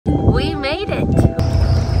We made it.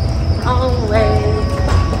 Oh,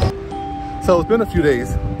 way. So it's been a few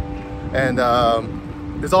days, and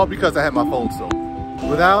it's all because I had my phone stolen.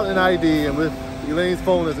 Without an ID and with Elaine's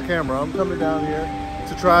phone as a camera, I'm coming down here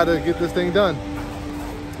to try to get this thing done.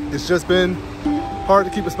 It's just been hard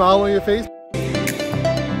to keep a smile on your face.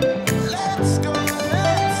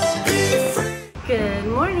 Good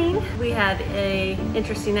morning. We had a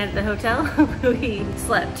interesting night at the hotel. We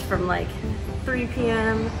slept from like 3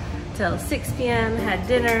 p.m. till 6 p.m., had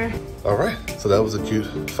dinner. All right, so that was a cute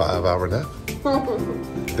 5-hour nap. I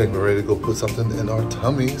think we're ready to go put something in our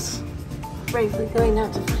tummies. Bravely going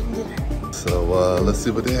out to find dinner. So let's see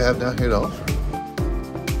what they have down here to offer. I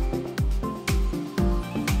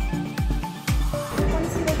want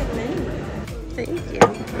to see like a menu. Thank you.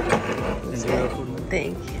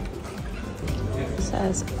 Thank you. It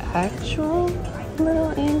says actual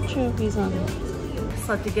little anchovies on it.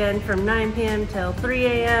 Slept again from 9 p.m. till 3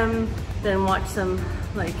 a.m. Then watched some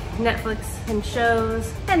like Netflix and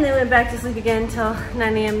shows, and then went back to sleep again till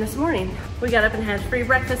 9 a.m. this morning. We got up and had free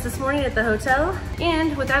breakfast this morning at the hotel,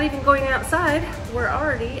 and without even going outside, we're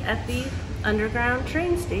already at the underground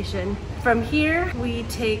train station. From here, we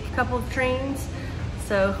take a couple of trains,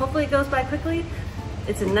 so hopefully it goes by quickly.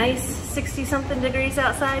 It's a nice 60-something degrees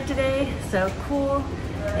outside today, so cool,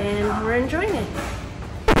 and we're enjoying it.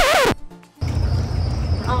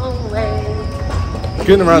 All the way.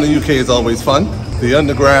 Getting around the UK is always fun. The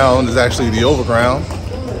underground is actually the overground.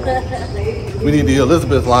 We need the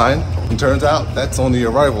Elizabeth line, and turns out that's on the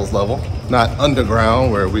arrivals level, not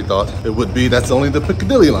underground where we thought it would be. That's only the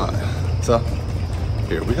Piccadilly line. So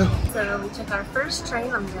here we go. So we took our first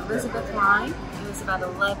train on the Elizabeth line. It was about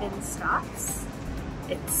 11 stops.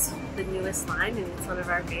 It's the newest line and it's one of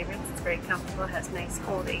our favorites. It's very comfortable, has nice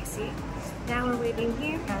cold AC. Now we're waiting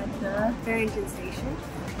here at the Farrington station.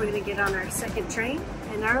 We're gonna get on our second train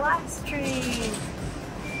and our last train.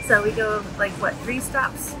 So we go like what, 3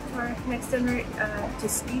 stops to our next dinner to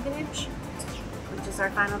Stevenage, which is our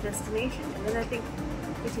final destination. And then I think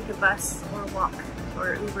we take a bus or walk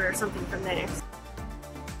or Uber or something from there.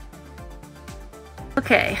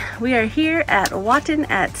 Okay, we are here at Watton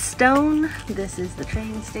at Stone. This is the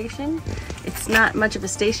train station. It's not much of a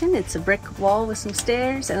station. It's a brick wall with some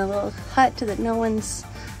stairs and a little hut that no one's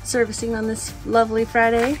servicing on this lovely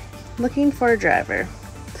Friday. Looking for a driver.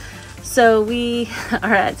 So we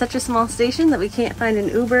are at such a small station that we can't find an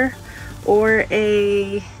Uber or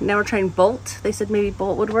now we're trying Bolt. They said maybe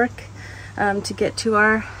Bolt would work to get to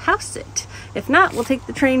our house sit. If not, we'll take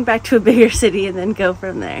the train back to a bigger city and then go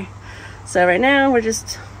from there. So right now we're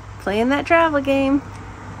just playing that travel game.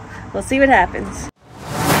 We'll see what happens.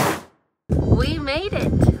 We made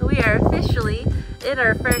it. We are officially in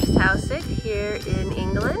our first house sit here in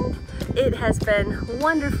England. It has been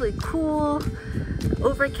wonderfully cool,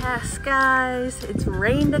 overcast skies. It's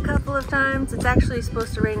rained a couple of times. It's actually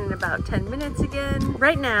supposed to rain in about 10 minutes again.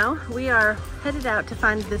 Right now we are headed out to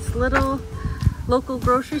find this little local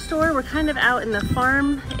grocery store. We're kind of out in the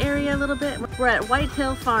farm area a little bit. We're at White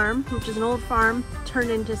Hill Farm, which is an old farm turned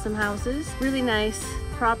into some houses. Really nice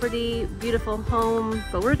property, beautiful home.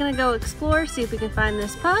 But we're gonna go explore, see if we can find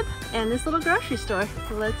this pub and this little grocery store.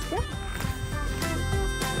 So let's go.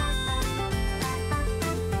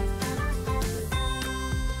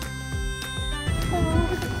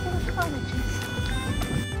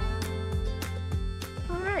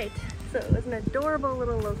 So it was an adorable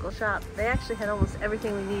little local shop. They actually had almost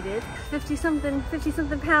everything we needed. 50 something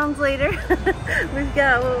pounds later, we've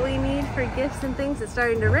got what we need for gifts and things. It's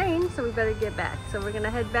starting to rain, so we better get back. So we're gonna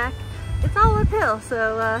head back. It's all uphill,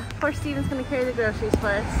 so poor Steven's gonna carry the groceries for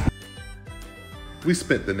us. We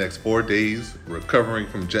spent the next 4 days recovering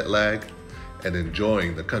from jet lag and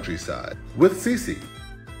enjoying the countryside with Cece.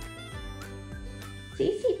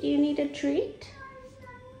 Cece, do you need a treat?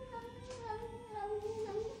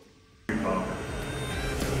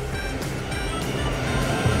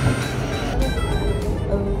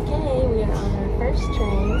 Okay, we are on our first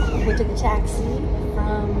train. We took a taxi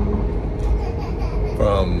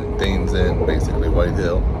from Danes End, basically White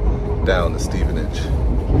Hill, down to Stevenage.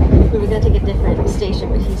 We were gonna take a different station,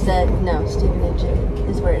 but he said no, Stevenage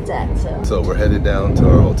is where it's at. So we're headed down to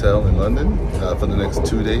our hotel in London for the next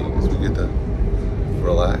 2 days. We get to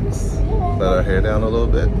relax, let our hair down a little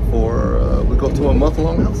bit before we go to a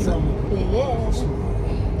month-long house sit. Yeah,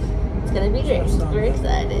 it's gonna be great. We're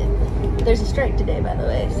excited. There's a strike today, by the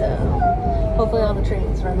way, so hopefully all the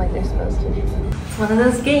trains run like they're supposed to. It's one of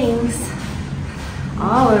those games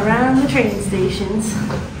all around the train stations.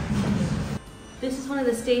 This is one of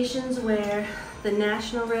the stations where the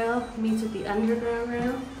National Rail meets with the Underground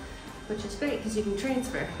Rail, which is great because you can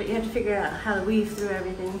transfer, but you have to figure out how to weave through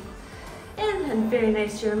everything. And a very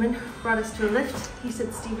nice gentleman brought us to a lift. He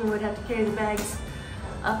said Stephen would have to carry the bags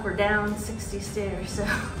up or down 60 stairs, so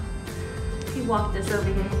he walked us over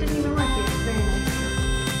here. Didn't even work yet. Very nice.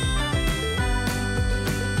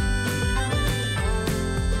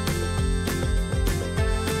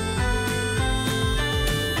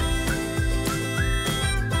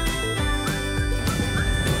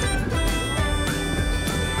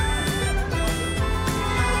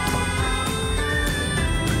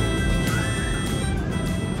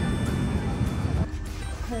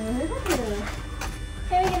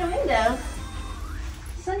 Can we get a window?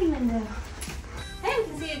 Sunny window. Hey, we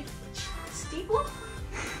can see a steeple.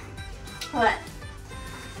 What?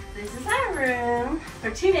 This is our room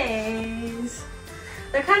for 2 days.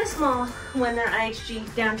 They're kind of small when they're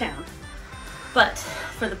IHG downtown, but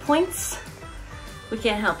for the points, we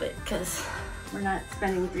can't help it because we're not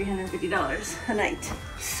spending $350 a night.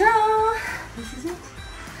 So this is it.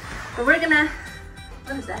 But we're gonna,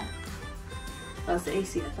 what is that? Oh, it's the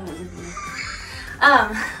AC. I thought it was in here.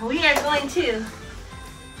 We are going to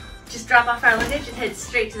just drop off our luggage and head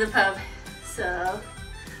straight to the pub. So,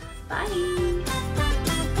 bye.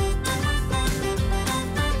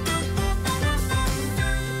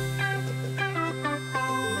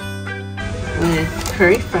 With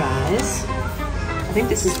curry fries. I think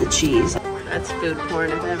this is the cheese. That's food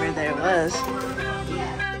porn if ever there was.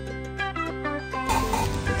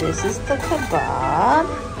 This is the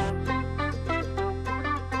kebab.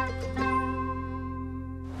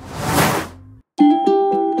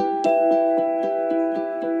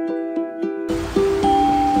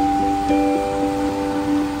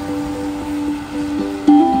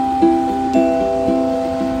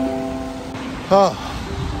 Oh,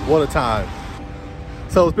 what a time.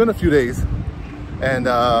 So it's been a few days, and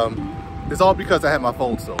it's all because I had my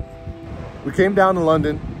phone stolen. We came down to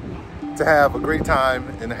London to have a great time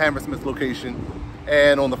in the Hammersmith location,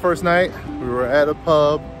 and on the first night we were at a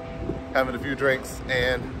pub having a few drinks,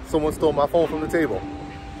 and someone stole my phone from the table.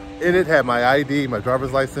 In it had my ID, my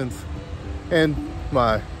driver's license, and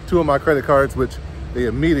two of my credit cards, which they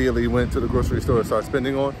immediately went to the grocery store and started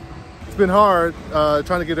spending on. It's been hard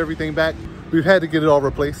trying to get everything back. We've had to get it all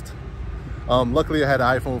replaced. Luckily, I had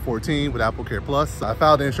an iPhone 14 with Apple Care Plus. I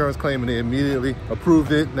filed the insurance claim and they immediately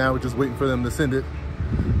approved it. Now we're just waiting for them to send it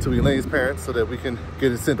to Elaine's parents so that we can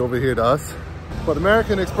get it sent over here to us. But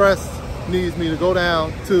American Express needs me to go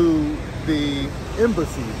down to the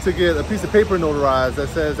embassy to get a piece of paper notarized that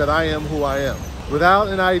says that I am who I am. Without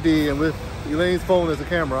an ID and with Elaine's phone as a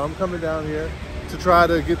camera, I'm coming down here to try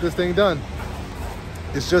to get this thing done.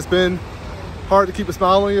 It's just been hard to keep a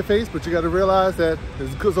smile on your face, but you got to realize that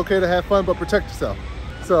it's okay to have fun, but protect yourself.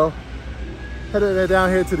 So headed down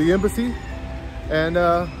here to the embassy, and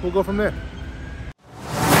we'll go from there.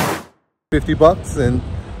 50 bucks, and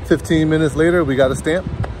 15 minutes later, we got a stamp.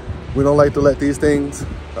 We don't like to let these things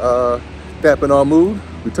dampen our mood.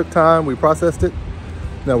 We took time, we processed it.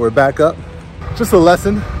 Now we're back up. Just a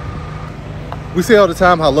lesson. We say all the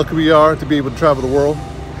time how lucky we are to be able to travel the world,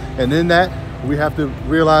 and in that, we have to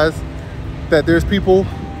realize that there's people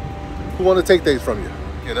who want to take things from you,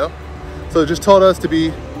 you know? So it just taught us to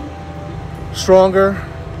be stronger,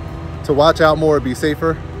 to watch out more, be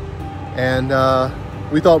safer. And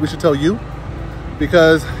we thought we should tell you,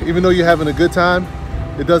 because even though you're having a good time,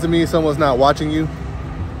 it doesn't mean someone's not watching you,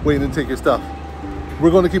 waiting to take your stuff.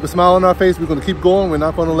 We're going to keep a smile on our face. We're going to keep going. We're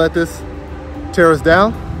not going to let this tear us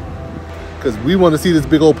down, because we want to see this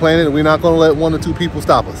big old planet, and we're not going to let 1 or 2 people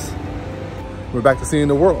stop us. We're back to seeing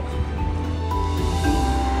the world.